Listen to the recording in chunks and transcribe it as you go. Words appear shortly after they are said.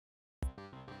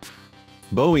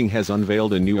Boeing has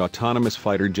unveiled a new autonomous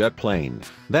fighter jet plane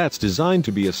that's designed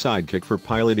to be a sidekick for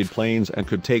piloted planes and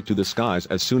could take to the skies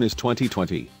as soon as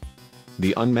 2020.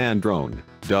 The unmanned drone,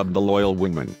 dubbed the Loyal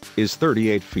Wingman, is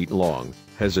 38 feet long,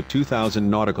 has a 2,000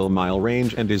 nautical mile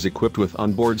range and is equipped with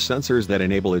onboard sensors that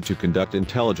enable it to conduct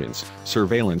intelligence,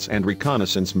 surveillance and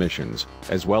reconnaissance missions,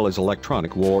 as well as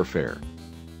electronic warfare.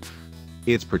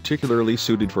 It's particularly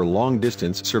suited for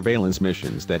long-distance surveillance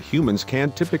missions that humans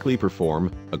can't typically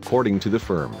perform, according to the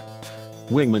firm.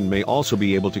 Wingman may also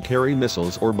be able to carry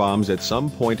missiles or bombs at some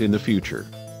point in the future.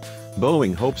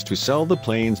 Boeing hopes to sell the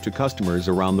planes to customers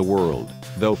around the world,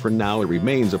 though for now it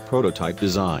remains a prototype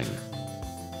design.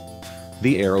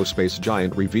 The aerospace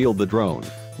giant revealed the drone,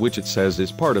 which it says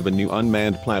is part of a new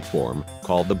unmanned platform,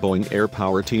 called the Boeing Air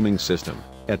Power Teaming System,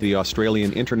 at the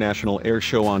Australian International Air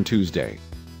Show on Tuesday.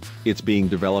 It's being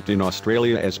developed in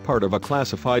Australia as part of a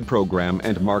classified program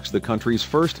and marks the country's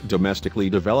first domestically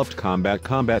developed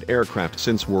combat aircraft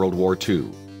since World War II.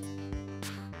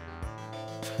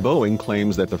 Boeing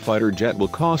claims that the fighter jet will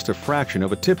cost a fraction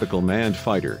of a typical manned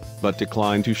fighter, but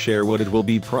declined to share what it will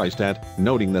be priced at,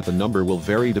 noting that the number will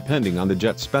vary depending on the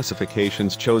jet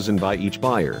specifications chosen by each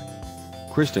buyer.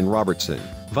 Kristen Robertson,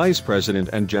 Vice President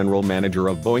and General Manager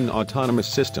of Boeing Autonomous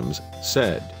Systems,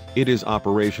 said, "It is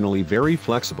operationally very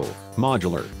flexible,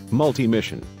 modular,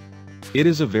 multi-mission. It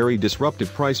is a very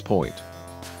disruptive price point.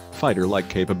 Fighter-like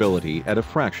capability at a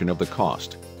fraction of the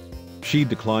cost." She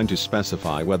declined to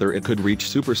specify whether it could reach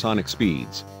supersonic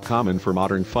speeds, common for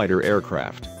modern fighter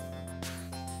aircraft.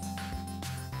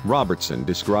 Robertson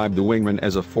described the Wingman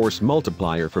as a force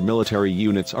multiplier for military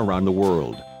units around the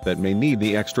world that may need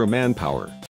the extra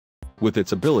manpower. With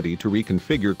its ability to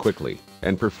reconfigure quickly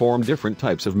and perform different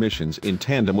types of missions in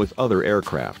tandem with other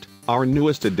aircraft, our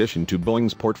newest addition to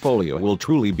Boeing's portfolio will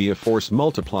truly be a force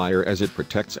multiplier as it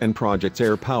protects and projects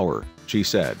air power, she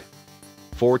said.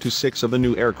 4 to 6 of the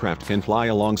new aircraft can fly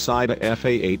alongside a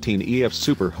FA-18EF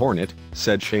Super Hornet,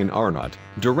 said Shane Arnott,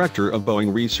 director of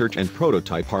Boeing Research and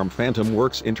Prototype arm Phantom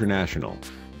Works International.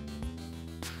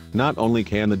 Not only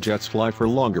can the jets fly for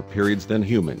longer periods than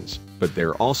humans, but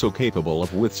they're also capable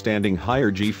of withstanding higher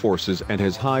G-forces and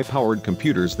has high-powered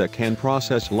computers that can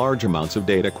process large amounts of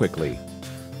data quickly.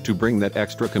 To bring that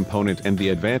extra component and the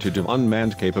advantage of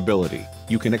unmanned capability,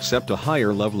 you can accept a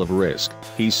higher level of risk,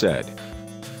 he said.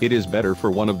 It is better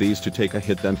for one of these to take a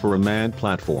hit than for a manned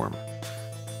platform.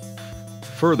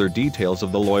 Further details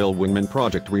of the Loyal Wingman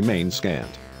project remain scant,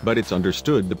 but it's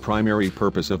understood the primary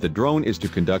purpose of the drone is to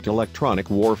conduct electronic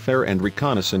warfare and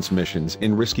reconnaissance missions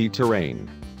in risky terrain.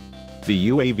 The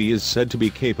UAV is said to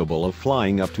be capable of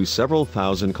flying up to several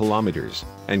thousand kilometers,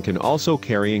 and can also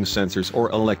carrying sensors or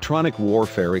electronic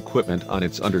warfare equipment on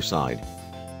its underside.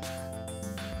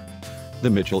 The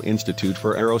Mitchell Institute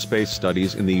for Aerospace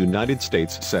Studies in the United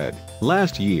States said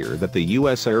last year that the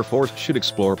U.S. Air Force should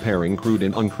explore pairing crewed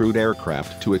and uncrewed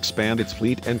aircraft to expand its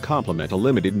fleet and complement a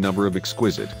limited number of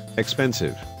exquisite,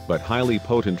 expensive, but highly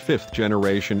potent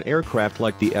fifth-generation aircraft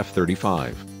like the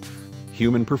F-35.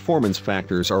 Human performance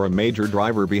factors are a major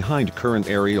driver behind current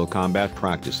aerial combat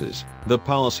practices, the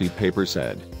policy paper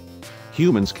said.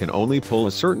 Humans can only pull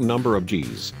a certain number of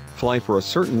Gs, fly for a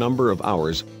certain number of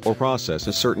hours, or process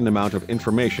a certain amount of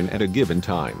information at a given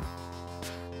time.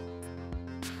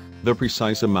 The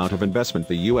precise amount of investment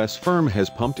the U.S. firm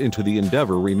has pumped into the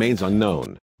endeavor remains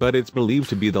unknown, but it's believed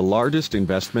to be the largest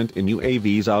investment in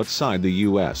UAVs outside the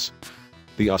U.S.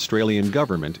 The Australian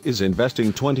government is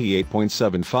investing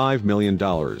 $28.75 million,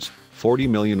 40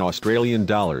 million Australian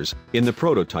dollars, in the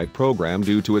prototype program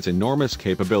due to its enormous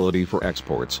capability for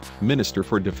exports, Minister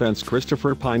for Defence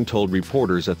Christopher Pyne told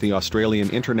reporters at the Australian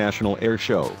International Air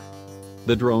Show.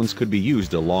 The drones could be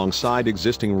used alongside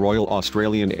existing Royal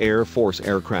Australian Air Force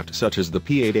aircraft such as the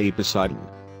P-8A Poseidon,